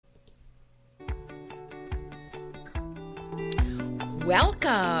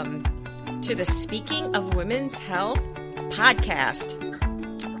Welcome to the Speaking of Women's Health podcast.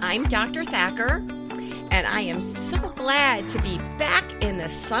 I'm Dr. Thacker, and I am so glad to be back in the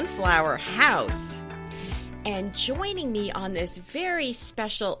Sunflower House. And joining me on this very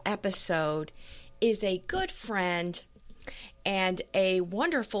special episode is a good friend and a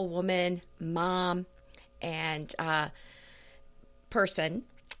wonderful woman, mom, and person,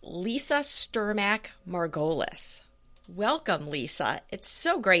 Lisa Sturmack-Margolis. Welcome, Lisa. It's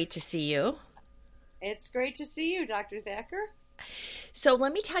so great to see you. It's great to see you, Dr. Thacker. So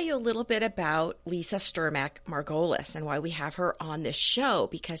let me tell you a little bit about Lisa Sturmack-Margolis and why we have her on this show,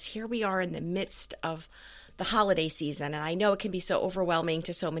 because here we are in the midst of the holiday season, and I know it can be so overwhelming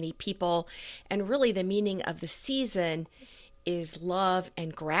to so many people, and really the meaning of the season is love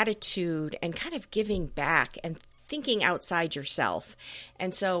and gratitude and kind of giving back and thinking outside yourself.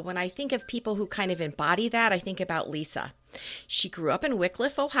 And so when I think of people who kind of embody that, I think about Lisa. She grew up in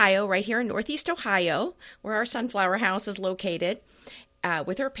Wickliffe, Ohio, right here in Northeast Ohio, where our Sunflower House is located,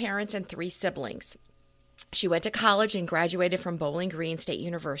 with her parents and 3 siblings. She went to college and graduated from Bowling Green State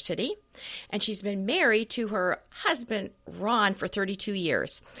University, and she's been married to her husband, Ron, for 32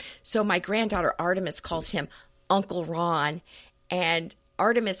 years. So my granddaughter, Artemis, calls him Uncle Ron, and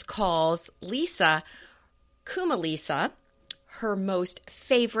Artemis calls Lisa Kumalisa her most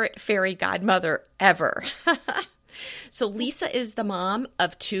favorite fairy godmother ever. So Lisa is the mom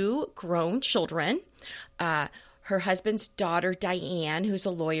of 2 grown children. Her husband's daughter, Diane, who's a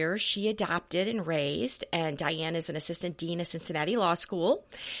lawyer, she adopted and raised, and Diane is an assistant dean of Cincinnati Law School.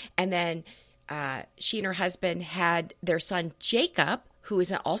 And then she and her husband had their son, Jacob, who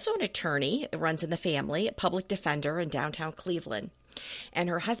is also an attorney, runs in the family, a public defender in downtown Cleveland. And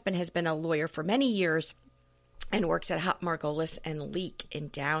her husband has been a lawyer for many years and works at Hutt, Margolis and Leek in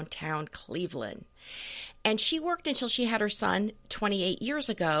downtown Cleveland. And she worked until she had her son 28 years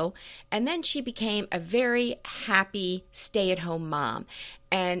ago, and then she became a very happy stay-at-home mom.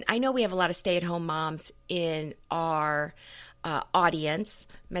 And I know we have a lot of stay-at-home moms in our audience,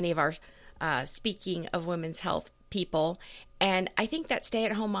 many of our Speaking of Women's Health people. And I think that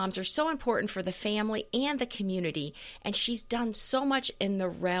stay-at-home moms are so important for the family and the community. And she's done so much in the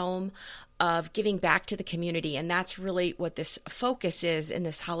realm of giving back to the community. And that's really what this focus is in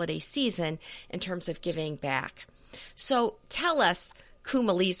this holiday season in terms of giving back. So tell us,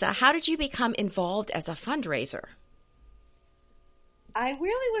 Kumalisa, how did you become involved as a fundraiser? I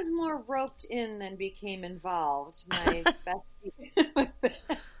really was more roped in than became involved. My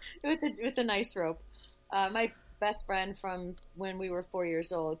with a nice rope. My best friend from when we were 4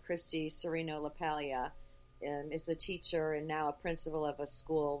 years old, Christy Serino LaPaglia, is a teacher and now a principal of a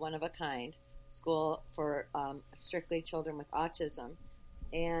school, one of a kind, school for strictly children with autism.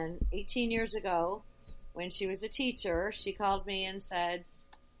 And 18 years ago, when she was a teacher, she called me and said,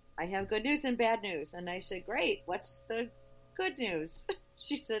 I have good news and bad news. And I said, great, what's the good news?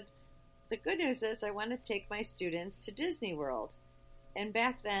 She said, the good news is I want to take my students to Disney World. And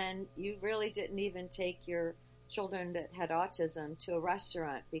back then, you really didn't even take your children that had autism to a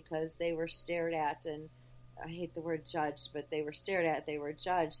restaurant because they were stared at, and I hate the word judged, but they were stared at, they were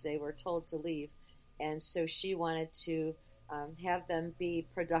judged, they were told to leave. And so she wanted to have them be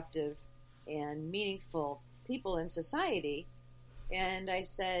productive and meaningful people in society. And I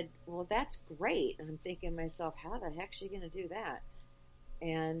said, well, that's great. And I'm thinking to myself, how the heck is she going to do that?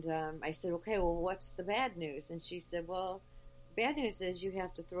 And I said, okay, well, what's the bad news? And she said, well, bad news is you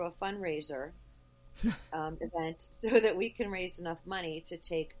have to throw a fundraiser event so that we can raise enough money to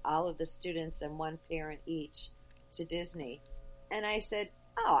take all of the students and one parent each to Disney. And I said,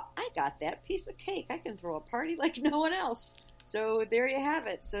 oh, I got that piece of cake. I can throw a party like no one else. So there you have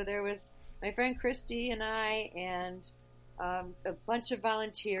it. So there was my friend Christy and I and a bunch of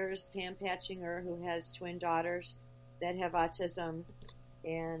volunteers, Pam Patchinger, who has twin daughters that have autism,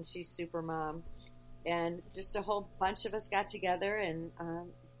 and she's super mom. And just a whole bunch of us got together, and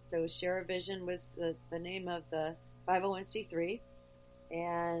so Share a Vision was the name of the 501c3,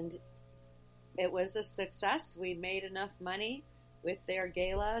 and it was a success. We made enough money with their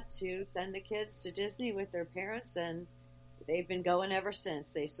gala to send the kids to Disney with their parents, and they've been going ever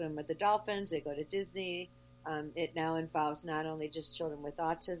since. They swim with the dolphins, they go to Disney. It now involves not only just children with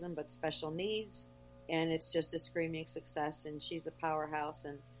autism, but special needs, and it's just a screaming success, and she's a powerhouse,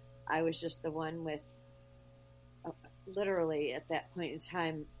 and I was just the one with, literally at that point in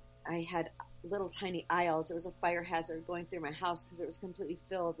time, I had little tiny aisles. It was a fire hazard going through my house because it was completely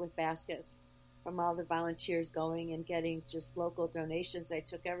filled with baskets from all the volunteers going and getting just local donations. I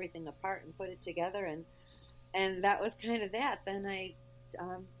took everything apart and put it together, and that was kind of that. Then I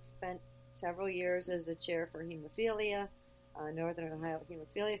spent several years as a chair for hemophilia, Northern Ohio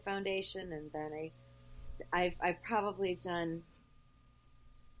Hemophilia Foundation, and then I've probably done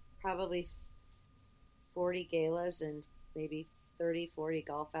 40 galas and maybe 30, 40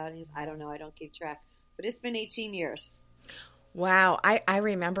 golf outings. I don't know. I don't keep track. But it's been 18 years. Wow. I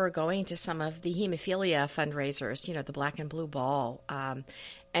remember going to some of the hemophilia fundraisers, the black and blue ball.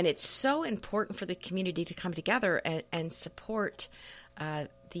 And it's so important for the community to come together and support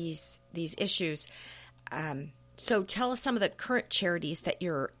these issues. So tell us some of the current charities that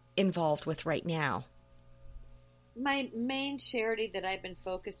you're involved with right now. My main charity that I've been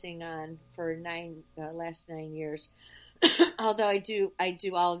focusing on for last 9 years, although I do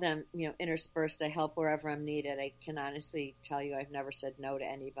all of them, interspersed. I help wherever I'm needed. I can honestly tell you I've never said no to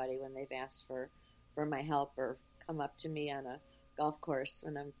anybody when they've asked for my help or come up to me on a golf course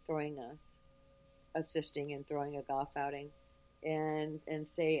when I'm assisting and throwing a golf outing, and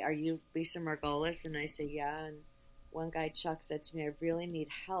say, "Are you Lisa Margolis?" And I say, "Yeah." And one guy, Chuck, said to me, "I really need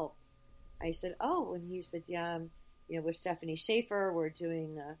help." I said, "Oh," and he said, "Yeah, with Stephanie Schaefer, we're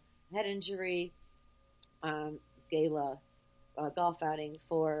doing a head injury gala golf outing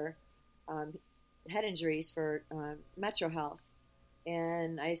for head injuries for Metro Health."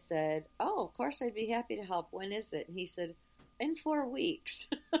 And I said, "Oh, of course, I'd be happy to help. When is it?" And he said, "In 4 weeks."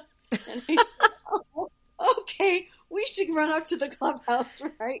 And I said, "Oh, okay, we should run up to the clubhouse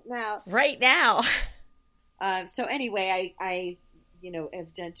right now." Right now. So anyway, I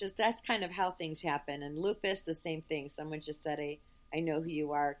have done just, that's kind of how things happen. And lupus, the same thing. Someone just said, I know who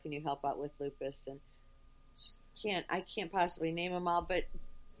you are. Can you help out with lupus? And I can't possibly name them all, but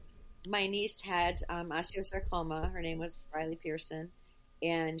my niece had osteosarcoma. Her name was Riley Pearson,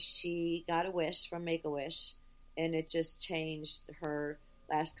 and she got a wish from Make-A-Wish, and it just changed her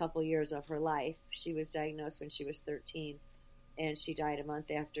last couple years of her life. She was diagnosed when she was 13, and she died a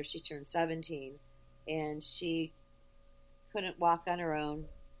month after she turned 17, and she couldn't walk on her own.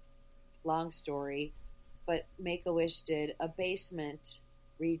 Long story, but Make-A-Wish did a basement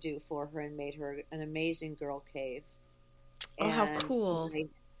redo for her and made her an amazing girl cave. Oh, and how cool. I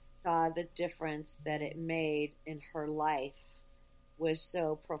saw the difference that it made in her life was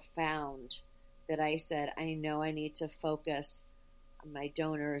so profound that I said, I know I need to focus my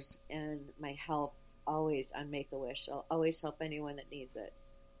donors and my help always on Make-A-Wish. I'll always help anyone that needs it.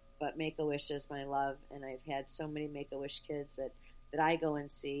 But Make-A-Wish is my love, and I've had so many Make-A-Wish kids that I go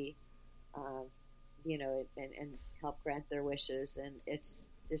and see, and help grant their wishes, and it's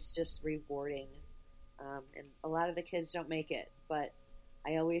just rewarding. And a lot of the kids don't make it, but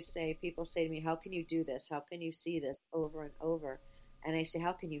I always say, people say to me, "How can you do this? How can you see this over and over?" And I say,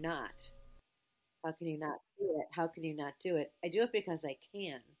 "How can you not? How can you not do it? How can you not do it?" I do it because I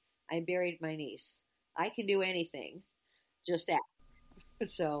can. I buried my niece. I can do anything. Just ask.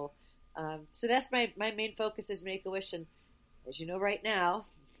 So that's my main focus is Make-A-Wish. And as you know, right now,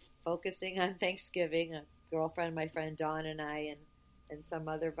 focusing on Thanksgiving, a girlfriend of my friend Dawn and I and some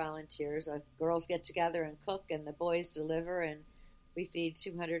other volunteers, girls get together and cook, and the boys deliver, and we feed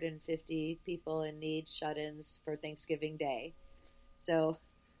 250 people in need, shut-ins, for Thanksgiving Day. So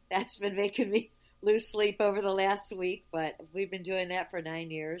that's been making me lose sleep over the last week, but we've been doing that for 9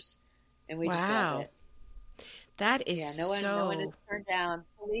 years, and we just love it. That is no one is turned down.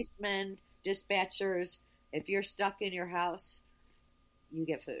 Policemen, dispatchers, if you're stuck in your house, you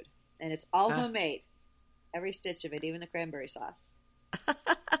get food. And it's all homemade. Every stitch of it, even the cranberry sauce.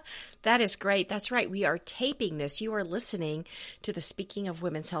 That is great. That's right. We are taping this. You are listening to the Speaking of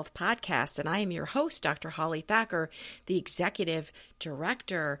Women's Health podcast, and I am your host, Dr. Holly Thacker, the Executive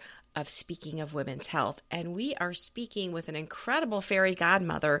Director of Speaking of Women's Health. And we are speaking with an incredible fairy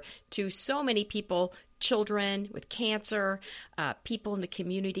godmother to so many people, children with cancer, people in the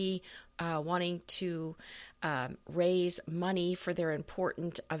community wanting to raise money for their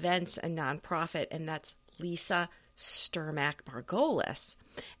important events and nonprofit, and that's Lisa Sturmack Margolis.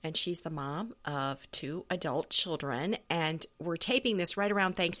 And she's the mom of 2 adult children, and we're taping this right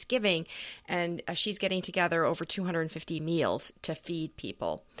around Thanksgiving, and she's getting together over 250 meals to feed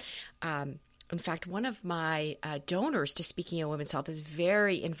people. In fact, one of my donors to Speaking of Women's Health is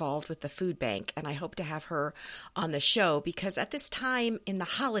very involved with the food bank, and I hope to have her on the show because at this time in the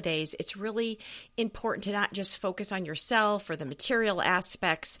holidays, it's really important to not just focus on yourself or the material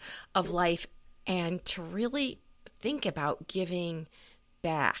aspects of life and to really think about giving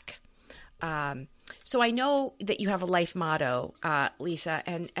back. So I know that you have a life motto, Lisa,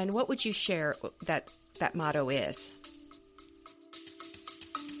 and what would you share that motto is?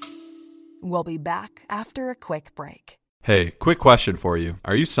 We'll be back after a quick break. Hey, quick question for you.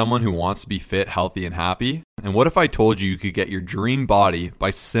 Are you someone who wants to be fit, healthy, and happy? And what if I told you could get your dream body by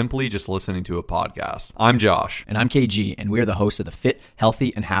simply just listening to a podcast? I'm Josh. And I'm KG, and we're the hosts of the Fit,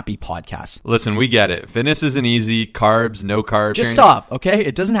 Healthy, and Happy podcast. Listen, we get it. Fitness isn't easy. Carbs, no carbs. Just stop, okay?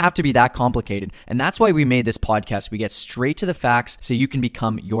 It doesn't have to be that complicated. And that's why we made this podcast. We get straight to the facts so you can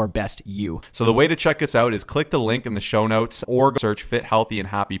become your best you. So the way to check us out is click the link in the show notes or search Fit, Healthy, and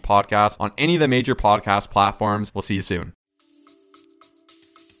Happy podcast on any of the major podcast platforms. We'll see you soon.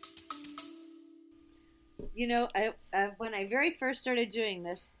 You know, when I very first started doing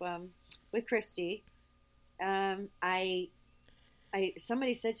this with Christy, somebody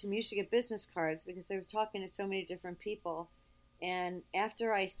said to me, you should get business cards, because I was talking to so many different people. And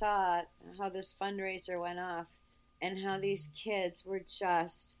after I saw how this fundraiser went off and how these kids were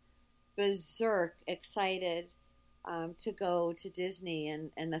just berserk excited to go to Disney,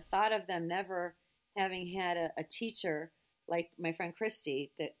 and the thought of them never having had a teacher like my friend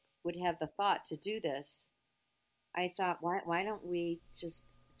Christy that would have the thought to do this, I thought, why don't we just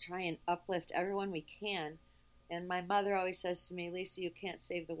try and uplift everyone we can? And my mother always says to me, Lisa, you can't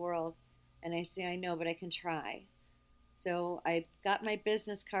save the world. And I say, I know, but I can try. So I got my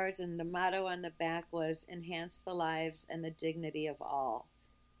business cards, and the motto on the back was, enhance the lives and the dignity of all.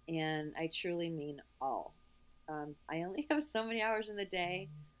 And I truly mean all. I only have so many hours in the day,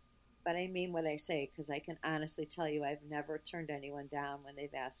 but I mean what I say, because I can honestly tell you I've never turned anyone down when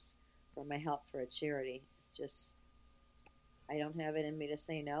they've asked for my help for a charity. It's just, I don't have it in me to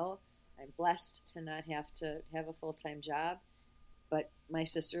say no. I'm blessed to not have to have a full-time job. But my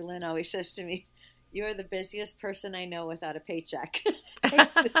sister Lynn always says to me, you're the busiest person I know without a paycheck.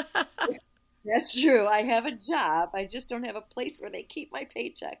 That's true. I have a job. I just don't have a place where they keep my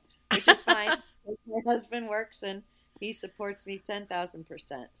paycheck, which is fine. My husband works and he supports me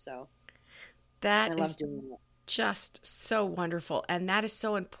 10,000%. So that I love is doing that. Just so wonderful. And that is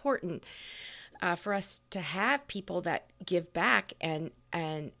so important for us to have people that give back and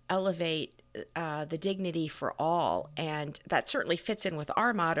elevate the dignity for all. And that certainly fits in with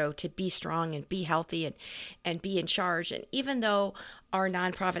our motto to be strong and be healthy and be in charge. And even though our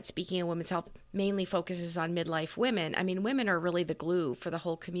nonprofit Speaking of Women's Health mainly focuses on midlife women, I mean, women are really the glue for the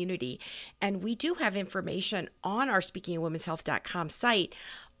whole community. And we do have information on our speakingofwomenshealth.com site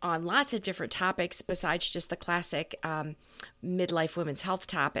on lots of different topics besides just the classic midlife women's health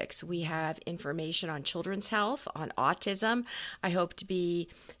topics. We have information on children's health, on autism. I hope to be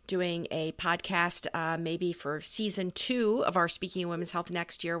doing a podcast maybe for season 2 of our Speaking of Women's Health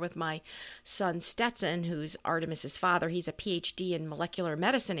next year with my son Stetson, who's Artemis's father. He's a PhD in molecular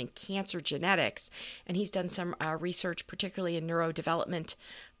medicine and cancer genetics, and he's done some research, particularly in neurodevelopment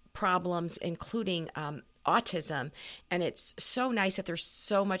problems, including autism. And it's so nice that there's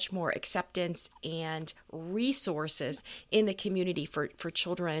so much more acceptance and resources in the community for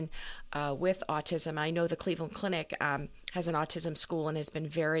children with autism. I know the Cleveland Clinic has an autism school and has been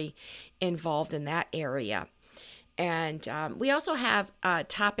very involved in that area. And we also have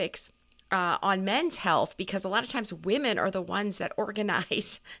topics on men's health, because a lot of times women are the ones that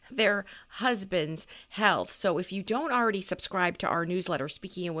organize their husband's health. So if you don't already subscribe to our newsletter,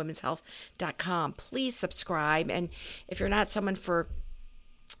 speakingofwomenshealth.com, please subscribe. And if you're not someone for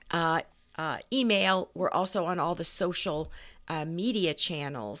email, we're also on all the social media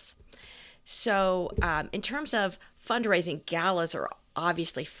channels. So in terms of fundraising, galas are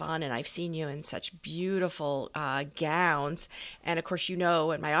obviously fun, and I've seen you in such beautiful gowns. And of course, you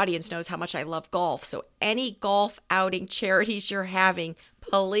know, and my audience knows how much I love golf. So any golf outing charities you're having,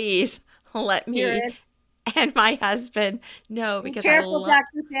 please let me and my husband know, because be careful,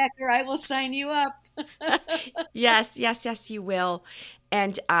 Dr. Thacker. I will sign you up. Yes, you will.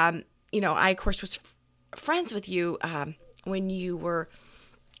 And you know, I of course was friends with you when you were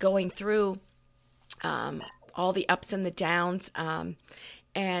going through all the ups and the downs,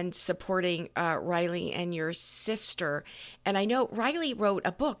 and supporting Riley and your sister. And I know Riley wrote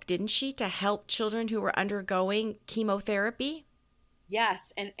a book, didn't she, to help children who were undergoing chemotherapy?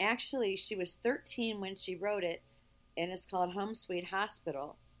 Yes, and actually she was 13 when she wrote it, and it's called Home Sweet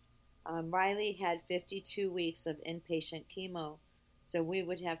Hospital. Riley had 52 weeks of inpatient chemo, so we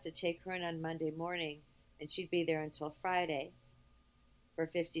would have to take her in on Monday morning, and she'd be there until Friday for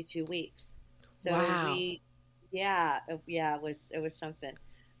 52 weeks. So wow. It was something.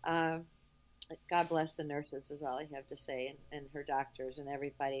 God bless the nurses is all I have to say, and her doctors and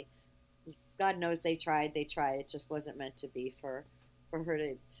everybody. God knows they tried. It just wasn't meant to be for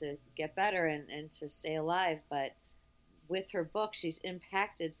her to get better and to stay alive. But with her book, she's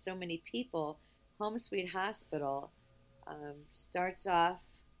impacted so many people. Home Sweet Hospital starts off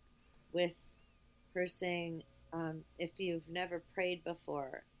with her saying, if you've never prayed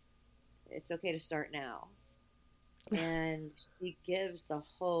before, it's okay to start now. And she gives the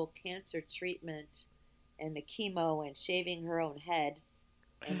whole cancer treatment and the chemo and shaving her own head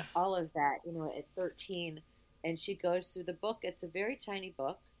and all of that, at 13. And she goes through the book. It's a very tiny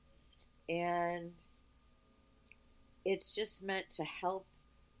book. And it's just meant to help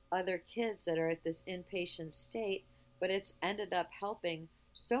other kids that are at this inpatient state. But it's ended up helping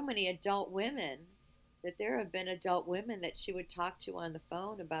so many adult women that there have been adult women that she would talk to on the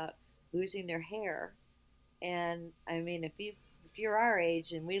phone about losing their hair. And I mean, if you're our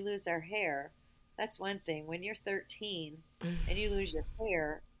age and we lose our hair, that's one thing. When you're 13 and you lose your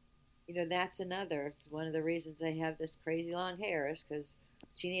hair, that's another. It's one of the reasons I have this crazy long hair is because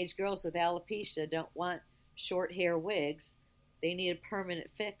teenage girls with alopecia don't want short hair wigs. They need a permanent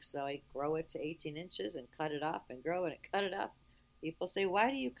fix. So I grow it to 18 inches and cut it off and grow it and cut it off. People say,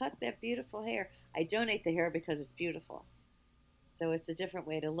 why do you cut that beautiful hair? I donate the hair because it's beautiful. So it's a different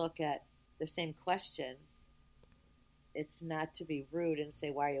way to look at the same question. It's not to be rude and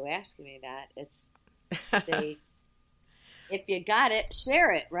say, why are you asking me that? It's say, if you got it,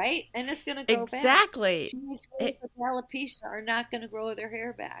 share it, right? And it's going to grow back. Exactly. Teenage girls with alopecia are not going to grow their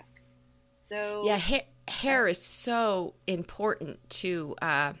hair back. So yeah, hair is so important to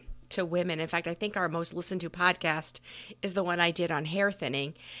women. In fact, I think our most listened to podcast is the one I did on hair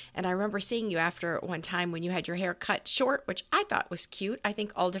thinning. And I remember seeing you after one time when you had your hair cut short, which I thought was cute. I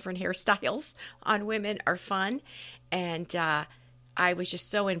think all different hairstyles on women are fun. And I was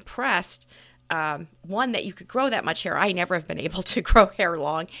just so impressed. One, that you could grow that much hair. I never have been able to grow hair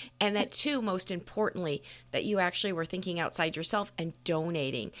long. And that two, most importantly, that you actually were thinking outside yourself and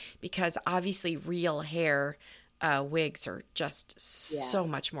donating, because obviously real hair wigs are just so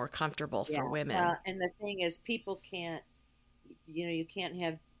much more comfortable for women. And the thing is, people can't, you can't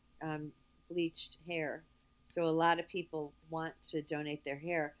have bleached hair. So a lot of people want to donate their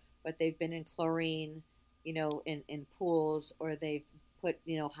hair, but they've been in chlorine, in pools, or they've put,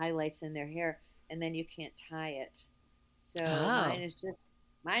 highlights in their hair, and then you can't tie it. So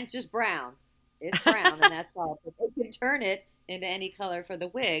mine's just brown. It's brown, and that's all. But they can turn it into any color for the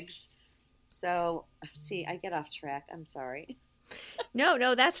wigs. So, see, I get off track. I'm sorry.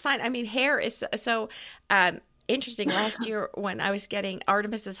 No, that's fine. I mean, hair is so interesting. Last year when I was getting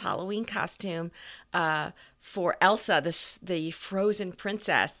Artemis's Halloween costume for Elsa, the frozen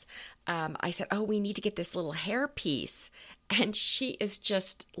princess, I said, oh, we need to get this little hair piece. And she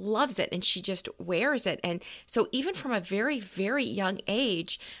just loves it, and she just wears it. And so even from a very, very young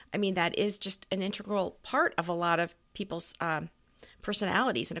age, I mean, that is just an integral part of a lot of people's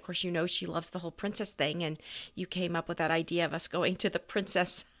personalities. And of course, she loves the whole princess thing, and you came up with that idea of us going to the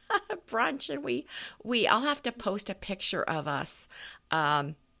princess brunch. And I'll have to post a picture of us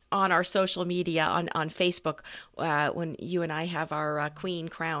on our social media on Facebook when you and I have our queen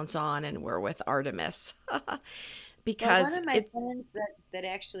crowns on and we're with Artemis. Because one of my friends that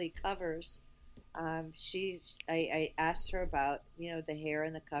actually covers, I asked her about, the hair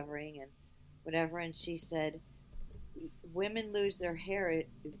and the covering and whatever, and she said, women lose their hair.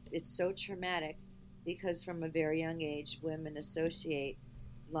 It's so traumatic because from a very young age, women associate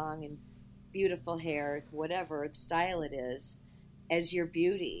long and beautiful hair, whatever style it is, as your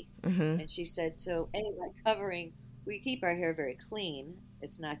beauty. Mm-hmm. And she said, so anyway, covering, we keep our hair very clean.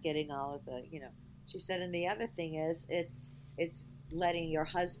 It's not getting all of the, She said, and the other thing is, it's letting your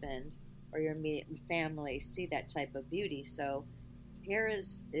husband or your immediate family see that type of beauty. So hair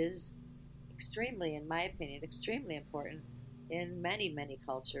is extremely, in my opinion, extremely important in many, many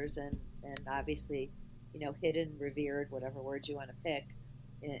cultures, and obviously, hidden, revered, whatever word you want to pick,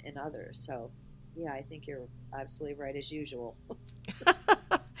 in others. So, yeah, I think you're absolutely right as usual.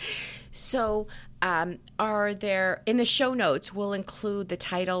 So, are there, in the show notes, we'll include the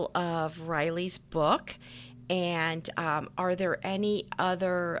title of Riley's book. And are there any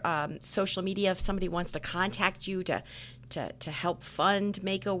other social media if somebody wants to contact you to help fund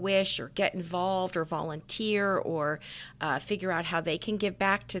Make-A-Wish or get involved or volunteer or figure out how they can give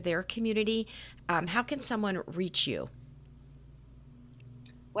back to their community? How can someone reach you?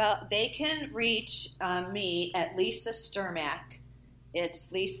 Well, they can reach me at Lisa Sturmack.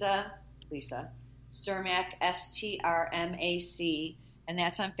 It's Lisa Sturmack, STRMAC, and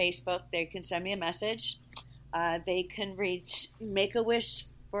that's on Facebook. They can send me a message. They can reach Make-A-Wish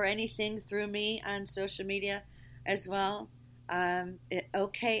for anything through me on social media as well.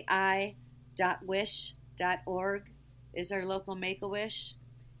 OKI.wish.org is our local Make-A-Wish.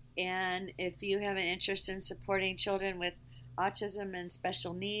 And if you have an interest in supporting children with autism and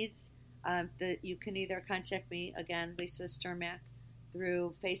special needs, you can either contact me, again, Lisa Sturmack,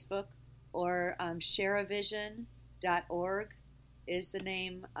 through Facebook, or shareavision.org is the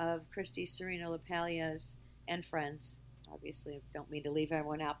name of Christy Serino LaPaglia's and friends. Obviously, I don't mean to leave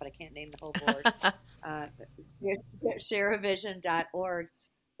everyone out, but I can't name the whole board. Shareavision.org.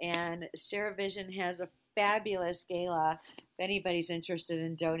 And Shareavision has a fabulous gala. If anybody's interested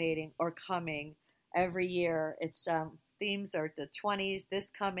in donating or coming every year, its themes are the 20s. This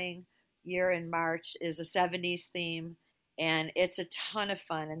coming year in March is a 70s theme, and it's a ton of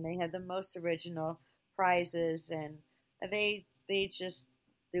fun. And they have the most original prizes, and they just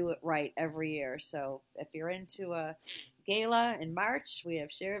do it right every year. So if you're into a gala in March, we have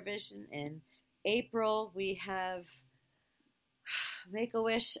Shareavision. In April, we have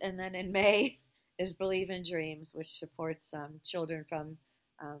Make-A-Wish, and then in May is Believe in Dreams, which supports children from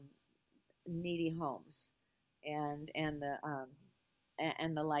needy homes and the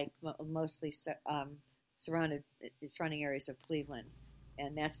like, mostly surrounding areas of Cleveland,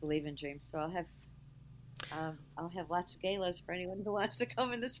 and that's Believe in Dreams. So I'll have lots of galas for anyone who wants to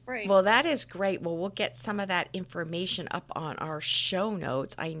come in the spring. Well, that is great. Well, we'll get some of that information up on our show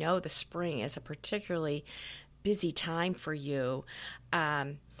notes. I know the spring is a particularly busy time for you.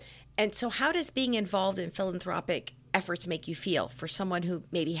 And so how does being involved in philanthropic efforts make you feel? For someone who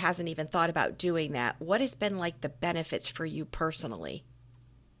maybe hasn't even thought about doing that, what has been like the benefits for you personally?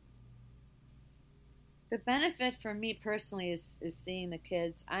 The benefit for me personally is seeing the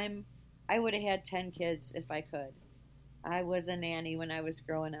kids. I would have had 10 kids if I could. I was a nanny when I was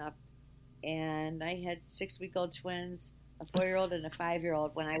growing up, and I had 6-week-old twins, a 4-year-old and a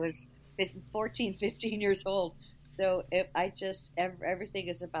 5-year-old when I was 15 years old. So everything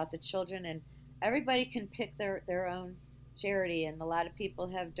is about the children, and everybody can pick their own charity, and a lot of people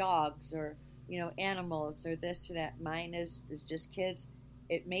have dogs or animals or this or that. Mine is just kids.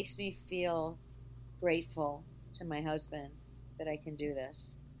 It makes me feel grateful to my husband that I can do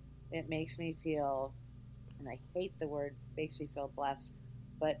this. It makes me feel, and I hate the word makes me feel blessed,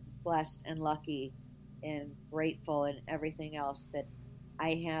 but blessed and lucky and grateful and everything else that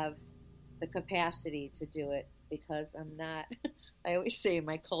I have the capacity to do it, because I'm not, I always say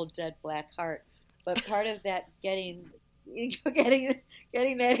my cold, dead black heart, but part of that getting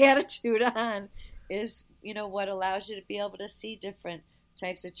that attitude on is, what allows you to be able to see different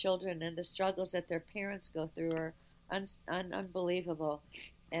types of children, and the struggles that their parents go through are unbelievable.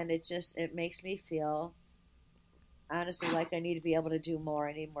 And it makes me feel, honestly, like I need to be able to do more.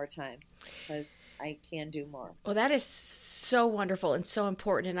 I need more time, because I can do more. Well, that is so wonderful and so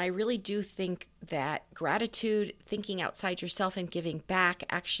important. And I really do think that gratitude, thinking outside yourself and giving back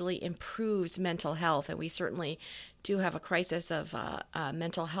actually improves mental health. And we certainly do have a crisis of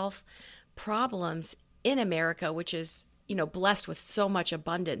mental health problems in America, which is blessed with so much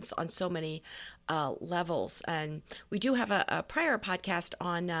abundance on so many levels. And we do have a prior podcast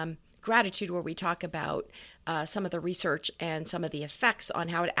on gratitude where we talk about some of the research and some of the effects on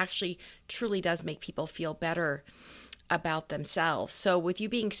how it actually truly does make people feel better about themselves. So with you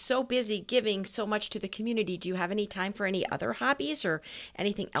being so busy giving so much to the community, do you have any time for any other hobbies or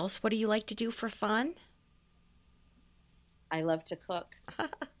anything else? What do you like to do for fun? I love to cook.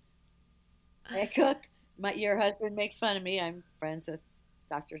 I cook. Your husband makes fun of me. I'm friends with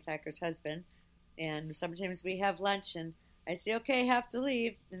Dr. Thacker's husband, and sometimes we have lunch, and I say, okay, I have to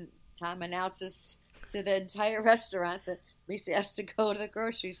leave, and Tom announces to the entire restaurant that Lisa has to go to the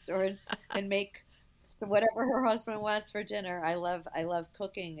grocery store and make whatever her husband wants for dinner. I love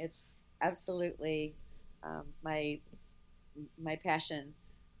cooking. It's absolutely my passion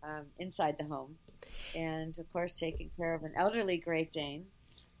inside the home, and of course, taking care of an elderly Great Dane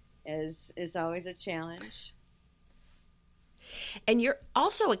is always a challenge. And you're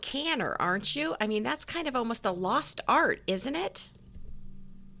also a canner, aren't you? I mean, that's kind of almost a lost art, isn't it?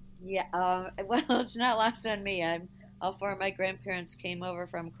 Yeah. Well, it's not lost on me. All 4 of my grandparents came over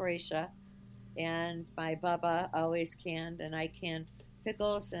from Croatia, and my baba always canned, and I can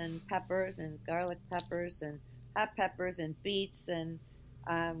pickles and peppers and garlic peppers and hot peppers and beets, and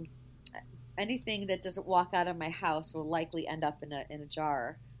anything that doesn't walk out of my house will likely end up in a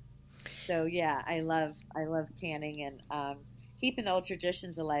jar. So yeah, I love canning and keeping the old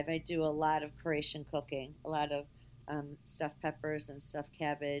traditions alive. I do a lot of Croatian cooking, a lot of stuffed peppers and stuffed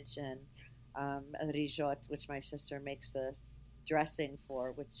cabbage, and risotto, which my sister makes the dressing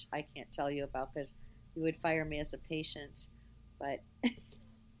for, which I can't tell you about because you would fire me as a patient. But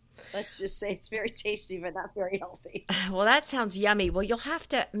let's just say it's very tasty, but not very healthy. Well, that sounds yummy. Well, you'll have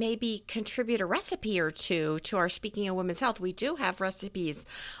to maybe contribute a recipe or two to our Speaking of Women's Health. We do have recipes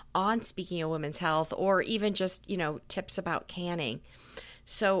on Speaking of Women's Health, or even just, tips about canning.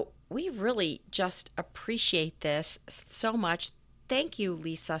 So we really just appreciate this so much. thank you,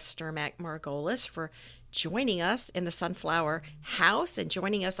 Lisa Sturmack Margolis, for joining us in the Sunflower House and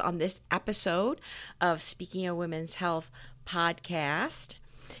joining us on this episode of Speaking of Women's Health podcast.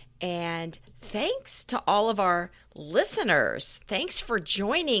 And thanks to all of our listeners. Thanks for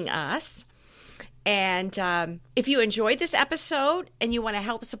joining us. And if you enjoyed this episode and you want to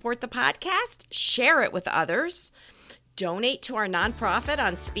help support the podcast, share it with others. Donate to our nonprofit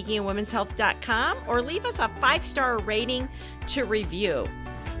on speakingofwomenshealth.com or leave us a 5-star rating to review.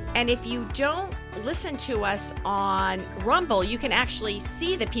 And if you don't listen to us on Rumble, you can actually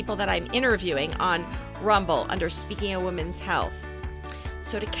see the people that I'm interviewing on Rumble under Speaking of Women's Health.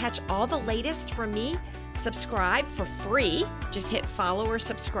 So to catch all the latest from me, subscribe for free. Just hit follow or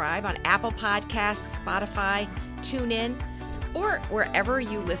subscribe on Apple Podcasts, Spotify, TuneIn, or wherever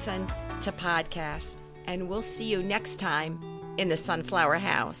you listen to podcasts. And we'll see you next time in the Sunflower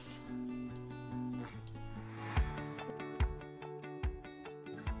House.